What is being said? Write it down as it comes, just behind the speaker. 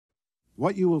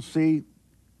What you will see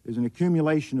is an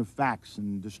accumulation of facts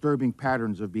and disturbing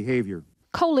patterns of behavior.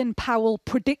 Colin Powell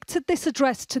predicted this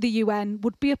address to the UN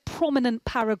would be a prominent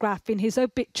paragraph in his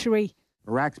obituary.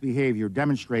 Iraq's behavior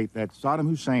demonstrates that Saddam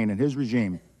Hussein and his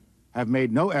regime have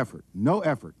made no effort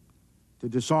to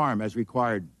disarm as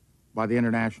required by the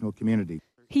international community.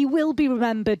 He will be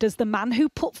remembered as the man who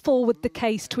put forward the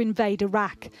case to invade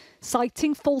Iraq,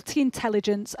 citing faulty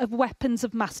intelligence of weapons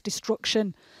of mass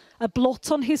destruction. A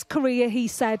blot on his career, he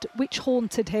said, which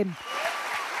haunted him.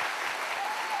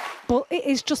 But it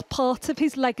is just part of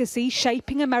his legacy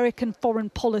shaping American foreign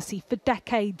policy for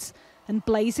decades and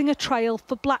blazing a trail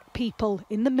for black people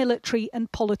in the military and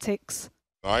politics.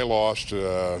 I lost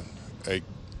a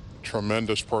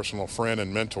tremendous personal friend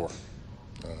and mentor.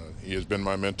 He has been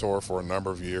my mentor for a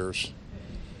number of years.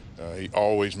 He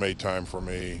always made time for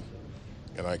me,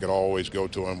 and I could always go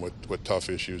to him with tough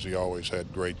issues. He always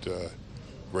had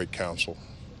great counsel.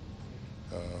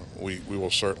 We will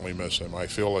certainly miss him. I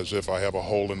feel as if I have a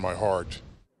hole in my heart.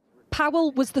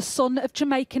 Powell was the son of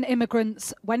Jamaican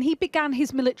immigrants. When he began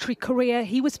his military career,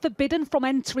 he was forbidden from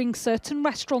entering certain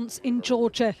restaurants in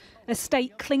Georgia, a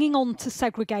state clinging on to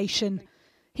segregation.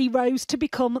 He rose to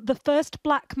become the first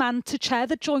black man to chair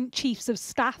the Joint Chiefs of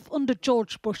Staff under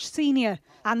George Bush Sr.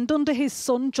 And under his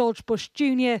son, George Bush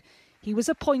Jr., he was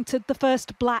appointed the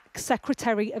first black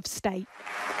Secretary of State.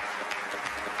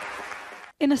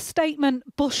 In a statement,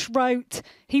 Bush wrote,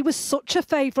 "He was such a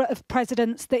favourite of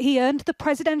presidents that he earned the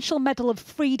Presidential Medal of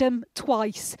Freedom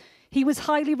twice. He was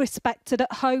highly respected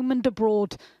at home and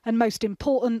abroad, and most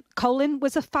important, Colin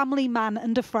was a family man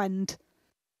and a friend."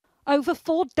 Over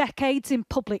 4 decades in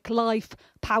public life,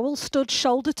 Powell stood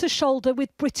shoulder to shoulder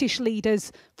with British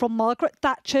leaders, from Margaret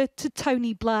Thatcher to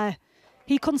Tony Blair.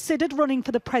 He considered running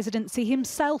for the presidency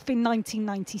himself in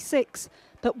 1996,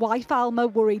 but wife Alma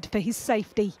worried for his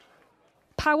safety.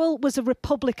 Powell was a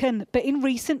Republican, but in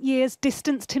recent years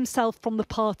distanced himself from the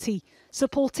party,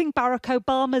 supporting Barack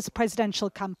Obama's presidential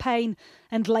campaign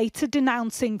and later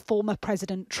denouncing former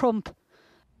President Trump.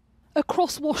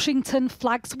 Across Washington,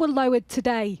 flags were lowered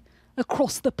today.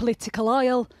 Across the political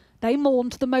aisle, they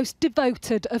mourned the most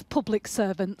devoted of public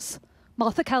servants.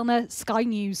 Martha Kellner, Sky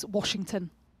News,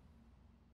 Washington.